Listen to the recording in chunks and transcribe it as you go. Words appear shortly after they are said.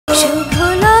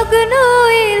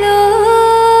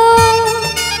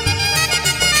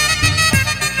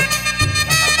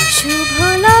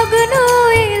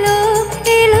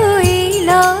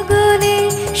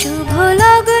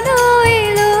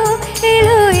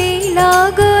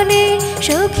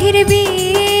সখীর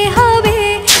বিয়ে হবে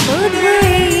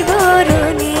বোধহয়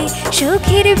বরণে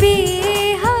সখীর বিয়ে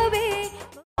হবে।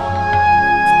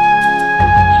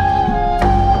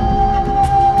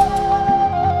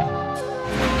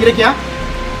 কিরে কেয়া,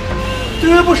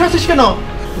 তুই বসে আছিস কেন?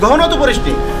 গহনা তো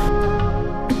পরিসনি।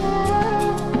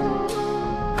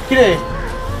 কিরে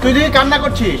তুই দিকে কান্না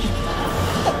করছিস?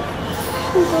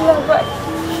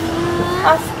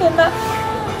 আজকে না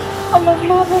আমার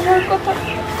মা বাবার কথা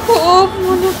খুব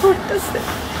মনে পড়তেছে।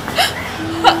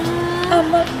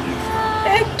 আমার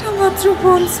একটা মাত্র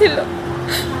বোন ছিল,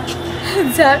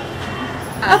 যার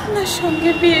আপনার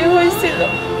সঙ্গে বিয়ে হয়েছিল।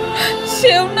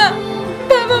 সেও না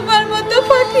বাবা মার মতো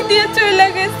ফাঁকি দিয়ে চলে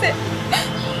গেছে।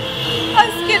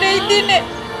 আজকের এই দিনে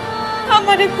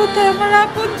আমারে কোথায় আমার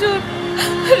আপনজন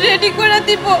রেডি করে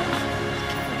দিব,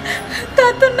 তা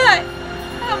তো নাই।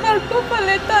 আমার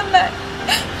কপালে তা নাই।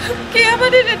 কে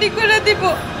আমারে রেডি করে দিব?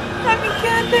 আমি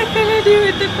কেন একা রেডি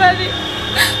হইতে পারি?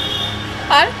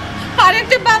 আর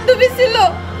আরেকটা বান্ধবী ছিল,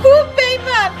 খুব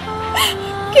বেইমান।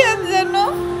 কেন যেন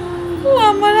ও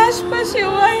আমার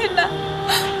আশপাশেও আহে না।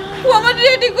 ও আমার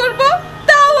রেডি করবো,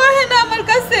 তাও আহে না আমার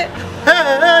কাছে।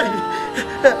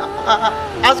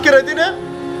 আজকের এই দিনে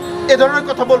এ ধরনের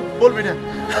কথা বলবি না।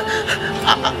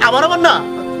 আমার না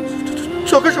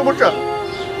চোখের সমস্যা,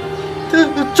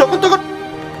 যখন তখন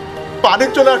পানি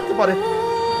চলে আসতে পারে।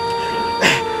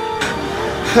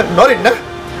 নরিন না,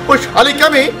 ওই শালিকে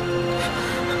আমি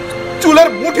চুলের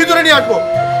মুঠি ধরে নিয়ে আসবো।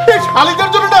 এই শালিকের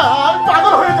জন্য না আমি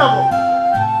পাগল হয়ে যাব।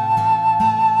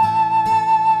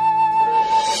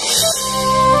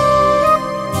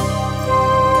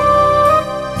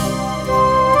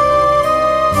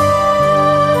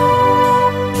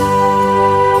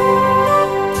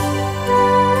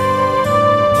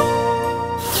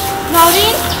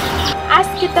 নরিন,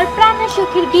 আজকে তোর প্রাণের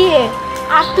সখীর বিয়ে,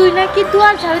 আর তুই নাকি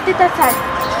দুয়ার ঝাড়ু দিতে চাস।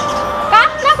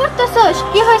 কান্না করতেছস,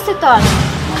 কি হয়েছে তোর?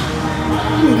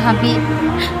 ভাবি,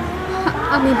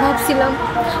 আমি ভাবছিলাম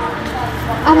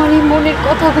আমার এই মনের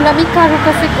কথাগুলো আমি কারো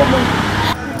কাছে কমো।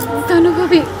 জানো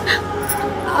ভাবি,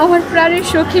 আমার প্রাণের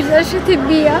সখীর যার সাথে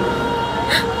বিয়া,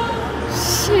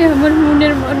 সে আমার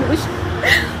মনের মানুষ।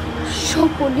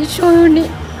 সকলে শয়নে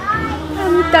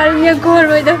আমি তার নিয়ে ঘর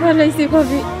বাইদা ফেলাইছি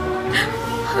ভাবি।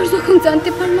 আর যখন জানতে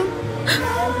পারলাম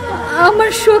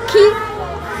আমার সখী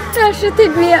যার সাথে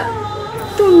বিয়া,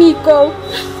 তুমি কও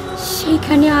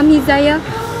সেইখানে আমি যাইয়া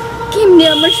কেমনি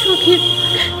আমার সখীর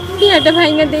বিয়াটা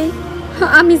ভাঙা দেই?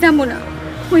 আমি যাবো না।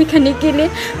 ওইখানে গেলে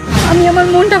আমি আমার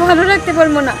মনটা ভালো রাখতে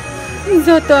পারবো না।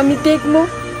 যত আমি দেখবো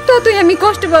ততই আমি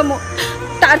কষ্ট পাবো।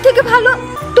 তার থেকে ভালো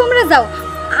তোমরা যাও,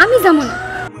 আমি যাবো না।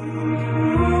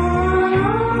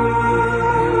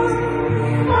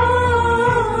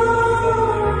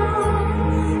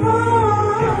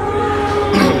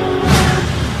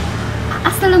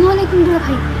 আসসালামু আলাইকুম দুলা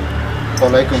ভাই।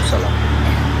 ওয়ালাইকুম সালাম।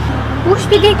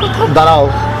 পুষ্পি দিয়ে কোথাও দাঁড়াও,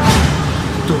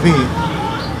 তুমি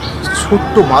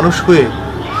ছোট্ট মানুষ হয়ে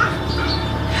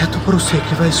এত বড়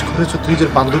স্যাক্রিফাইস করেছো নিজের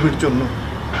বান্ধবীর জন্য।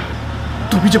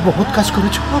 তুমি যে বহুত কাজ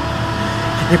করেছো,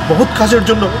 এই বহুত কাজের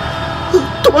জন্য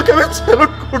তোমাকে আমি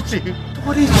স্যালুট করছি।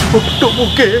 তোমার এই ছোট্ট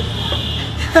মুখে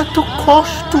এত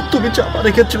কষ্ট তুমি চাপা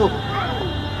রেখেছো,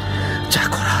 যা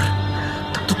করার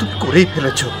তা তো তুমি করেই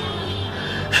ফেলেছো।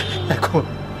 এখন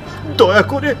দয়া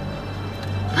করে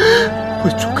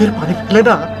ওই চোখের পানি ফেলে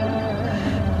না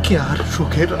কে আর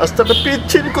সুখের রাস্তাটা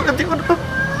পিচ্ছিল করে দিও না।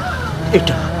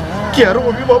 এটা কি আর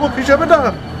অভিভাবক হিসাবে না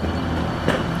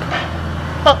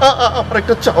আমার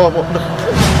একটা চাওয়া মন।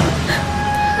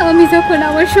 আমি যখন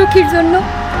আমার সখীর জন্য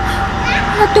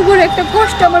এত বড় একটা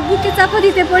কষ্ট আমার বুকে চাপা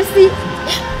দিতে পারছি,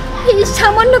 এই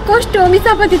সামান্য কষ্ট আমি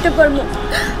চাপা দিতে পারবো।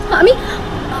 আমি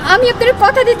আমি আপনার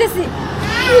কথা দিতেছি,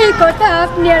 এই কথা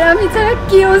আপনি আর আমি ছাড়া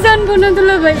কেউ জানবো না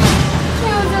দুলা ভাই,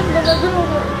 কেউ জানবো না দুলা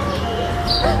ভাই।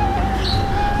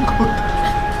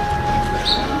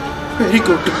 Very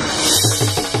good.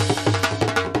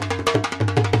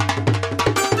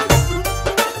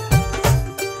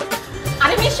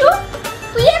 আরে মিশু,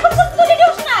 তুই এখন পর্যন্ত রেডি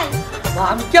হস নাই? না,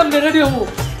 আমি কেমনে রেডি হবো?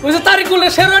 ওই যে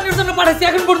তারিকুলের শেরওয়ানির জন্য পাঠাইছি,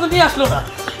 এখন পর্যন্ত নিয়ে আসলো না।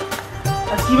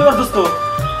 আর কি ব্যাপার দোস্ত,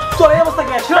 তোর এই অবস্থা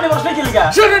কে? শেরওয়ানি বস নাই কেলিগা?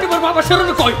 শেরওয়ানি বল বাবা,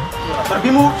 শেরওয়ানি কই? তোর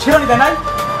বিমু শেরওয়ানি দেয় নাই?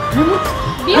 বিমু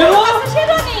বিমু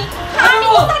শেরওয়ানি আমি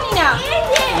তো জানি না। এই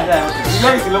যে ভুলে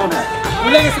গেছিল মনে হয়।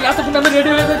 ভুলে গেছিলি, এতক্ষণ আমি রেডি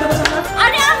হয়ে যেতে পারতাম না।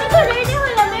 আরে আমি তো রেডি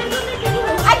হইলাম, এর জন্য রেডি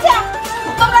হই। আচ্ছা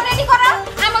তোমরা রেডি করো,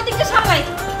 আমি ওদিকটা সামলাই।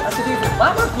 আচ্ছা ঠিক আছে,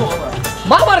 বাবা কো বাবা?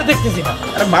 মামারে দেখতেছি না।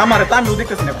 আরে মা মারে তো আমিও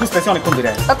দেখতেছি না, খুঁজতেছি অনেকক্ষণ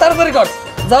ধরে। তাড়াতাড়ি কর,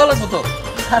 যাওয়া লাগবো তো।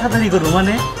 তাড়াতাড়ি করবো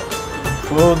মানে?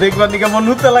 ও দেখবার দিকে মন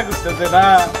উত্তেলা করতেছে না?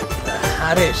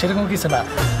 আরে সেরকম কিছু না,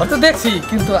 হয়তো দেখছি,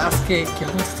 কিন্তু আজকে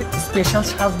কিরকম স্পেশাল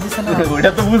সাজ দিছে না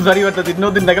ওইটা তো বুঝবারই পারতেছি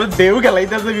নদীর না গেলে ঢেউ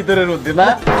খেলাইতেছে ভিতরের মধ্যে না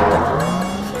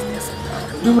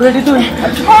তুমি রেডি তুই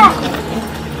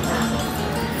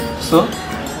সো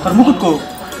আর মুকুট কো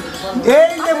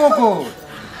এই যে মুকুট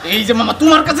এই যে মামা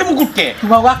তোমার কাছে মুকুট কে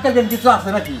তোমার ওয়াক্কা দেন কিছু আছে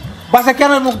নাকি বাসা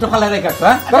কেন মুকুটটা ফালাই রেখেছো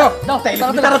হ্যাঁ করো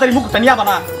তাড়াতাড়ি মুকুটটা নিয়ে আবা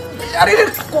না আরে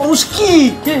কোষ কি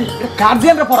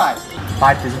গার্জিয়ানরা পড়ায়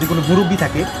বাড়িতে যদি কোনো মুরব্বী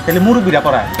থাকে তাহলে মুরব্বীরা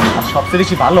পড়ায় আর সবচেয়ে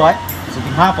বেশি ভালো হয় যদি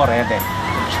মা পড়ায় দেয়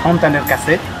সন্তানের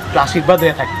কাছে আশীর্বাদ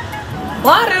হয়ে থাকে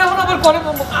আরে এখন আবার করে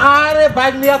আরে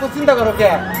বাইক নিয়ে এত চিন্তা করো কে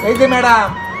এই যে ম্যাডাম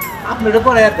আপনি এটা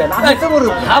পড়ায় দেন আমি তো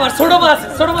মুরব্বী আবার ছোট মা আছে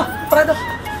ছোট মা পড়াই দাও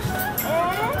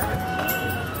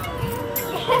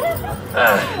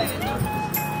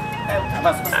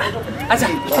আচ্ছা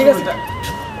ঠিক আছে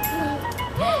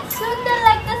সুন্দর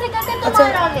লাগতেছে কাকা আচ্ছা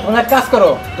তোমার অনেক। তোমরা এক কাজ করো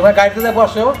তোমার গাড়িতে যা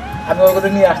বসো আমি ওই করে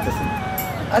নিয়ে আসতেছি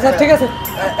আচ্ছা ঠিক আছে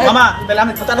মামা তাহলে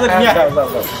আমি তাড়াতাড়ি নিয়ে যাও, যাও,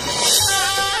 যাও।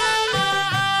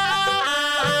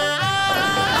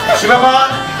 শিবাবা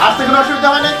আসতে কোনো অসুবিধা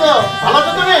হয় নাই তো ভালো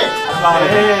তো তুমি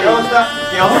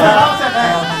কি অবস্থা ভালো আছেন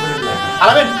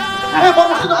আলামিন এই বড়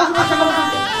বসে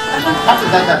আচ্ছা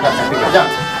যাও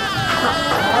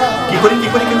কি করি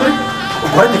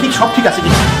ঘরে দেখি সব ঠিক আছে কি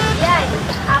যাই,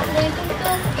 আপনি কিন্তু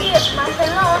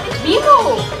মাশাআল্লাহ অনেক বিমু।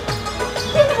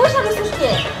 কিন্তু বসে বসে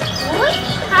কে?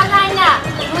 হ্যাঁ রাইনা,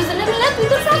 দুজনে মিলে তুই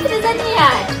তো চাকরি জানি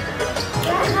আয়।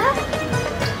 হ্যাঁ?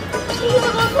 ঠিক আছে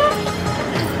বলছো?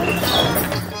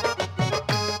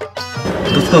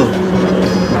 দোস্ত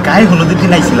গায়ে হলুদের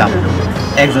দিন আইছিলাম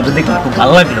একজনকে দেখলাম খুব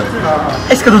ভালো লাগলো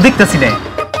আজকে তো দেখতেছি না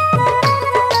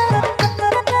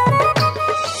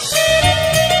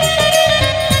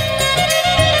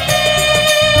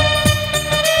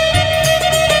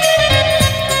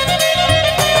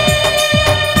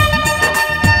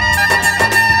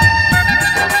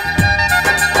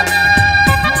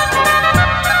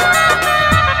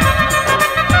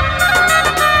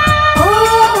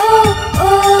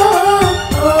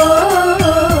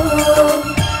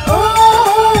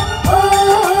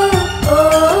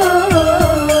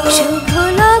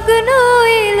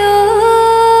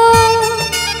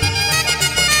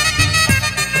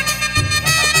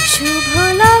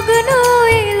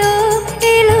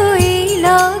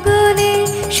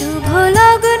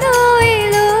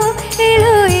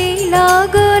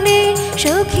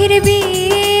সখীর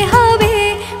বিয়ে হবে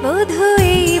বধূ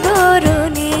এই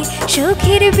বরণে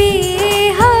সখীর বিয়ে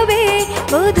হবে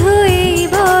বধূ এই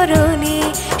বরণে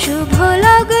শুভ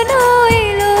লগ্ন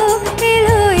এলো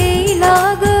এলো এই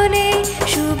লগনে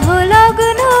শুভ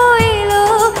লগ্ন এলো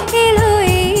এলো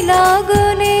এই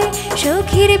লগনে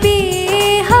সখীর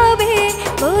বিয়ে হবে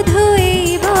বধূ এই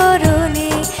বরণে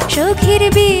সখীর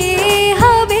বিয়ে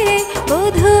হবে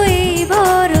বধূ এই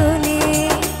বরণে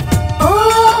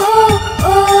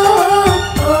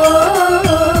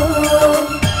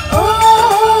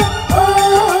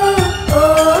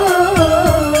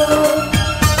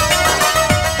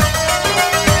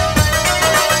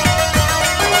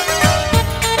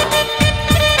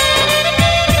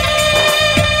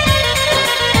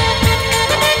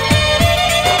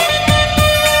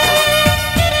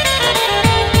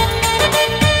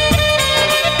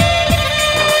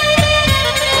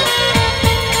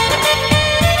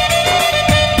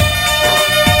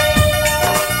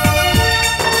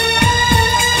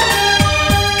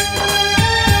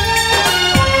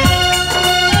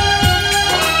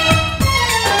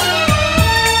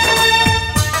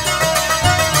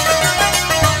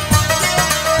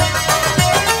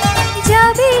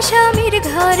স্বামীর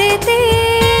ঘরেতে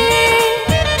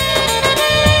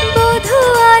বধূ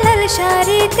আলাল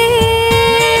শাড়িতে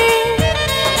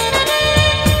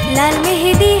লাল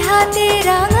মেহেদি হাতে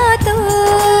রাঙাতো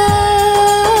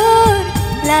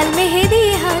লাল মেহেদি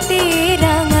হাতে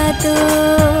রাঙাতো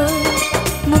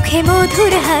মুখে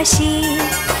মধুর হাসি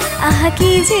আহা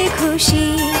কি যে খুশি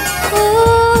ও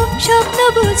স্বপ্ন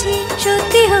বুঝি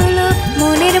সত্যি হলো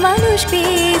মনের মানুষ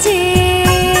পেয়ে যে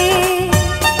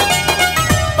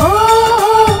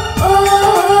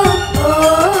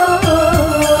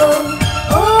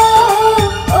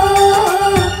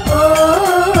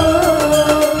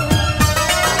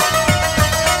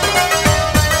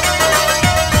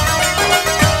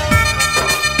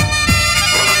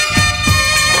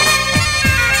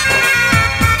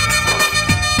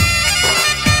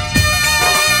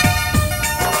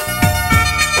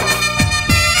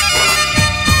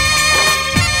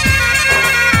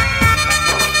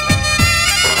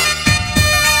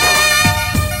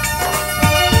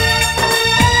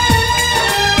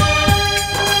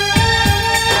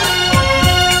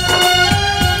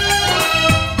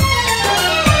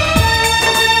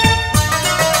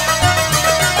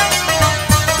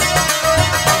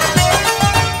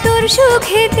তোর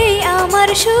সুখেতেই আমার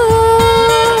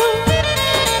সুখ,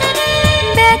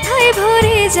 ব্যথায়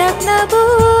ভরে যাক না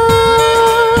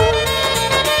বুক,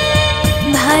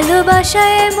 ভালোবাসা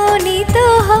এমনই তো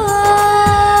হয়,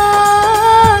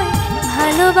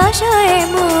 ভালোবাসা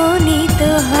এমনই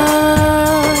তো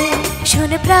হয়।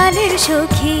 শোন প্রাণের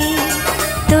সখী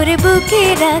তোরে বুকে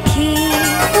রাখি,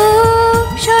 ও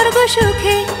স্বর্গ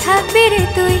সুখে থাকবি রে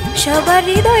তুই সবার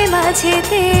হৃদয়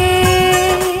মাঝেতে।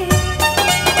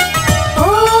 ও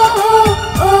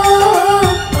ও ও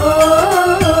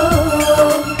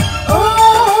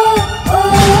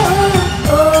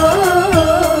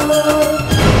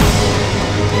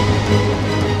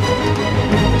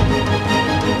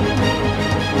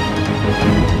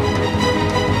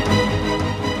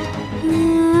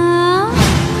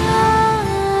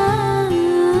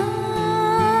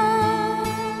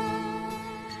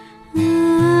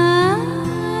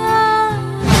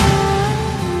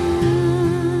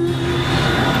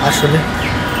আসলে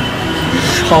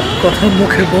সব কথা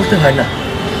মুখে বলতে হয় না,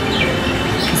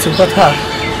 কিছু কথা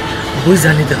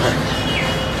বুঝা নিতে হয়।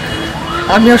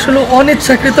 আমি আসলে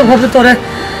অনিচ্ছাকৃতভাবে তোরে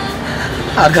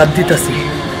আঘাত দিতেছি,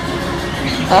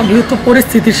 আমিও তো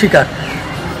পরিস্থিতির শিকার,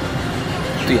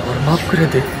 তুই আমার মাফ করে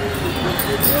দে।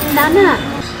 না না,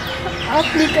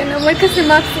 আপনি কেন আমার কাছে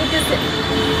মাফ চাইতেছেন?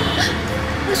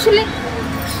 আসলে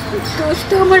দোষ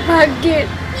তো আমার ভাগ্যের।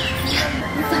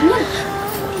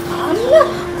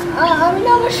 আমি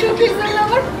না আমার সুখের জন্য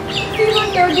আমার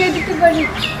জীবনটাও দিয়ে দিতে পারি।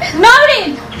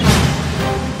 নওরিন,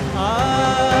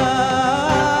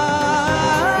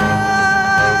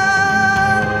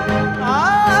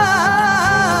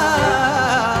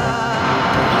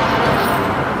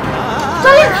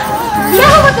 চলেন বিয়ে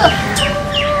হবো তো।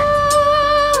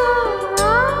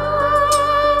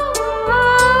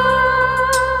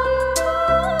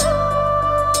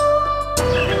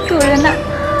 তোরে না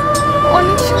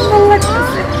অনেক সুন্দর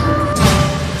লাগতেছে।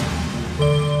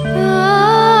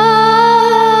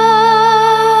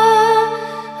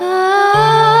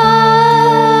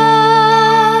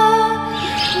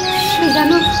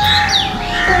 জানো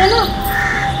তোরে না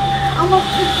আমার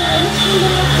অনেক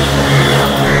সুন্দর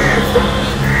লাগতেছে।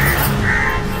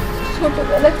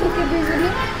 ছোটবেলা থেকে দুজনে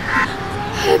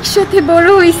একসাথে বড়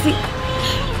হয়েছি,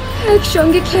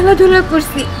 একসঙ্গে খেলাধুলা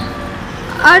করছি,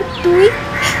 আর তুই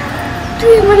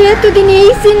আমার এতদিন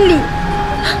এই চিনলি।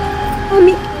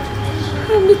 আমি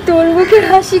তোর মুখের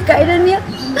হাসি কায়রা নিয়ে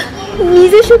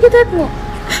নিজে সুখে থাকবো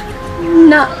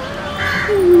না?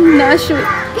 না সুখ,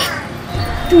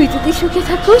 তুই যদি সুখে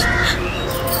থাকোস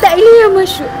তাইলেই আমার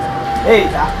সুখ। এই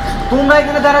তোমরা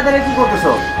এখানে দাঁড়া দাঁড়িয়ে কি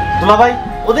করতেছো? দুলাভাই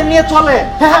ওদের নিয়ে চলে,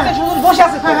 শুধু বসে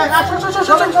আছে।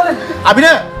 চলেন চলেন। আমি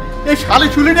না এই শালি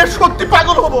চুলি নিয়ে সত্যি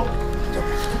পাগল হবো,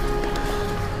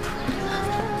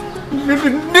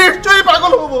 নিশ্চয়ই পাগল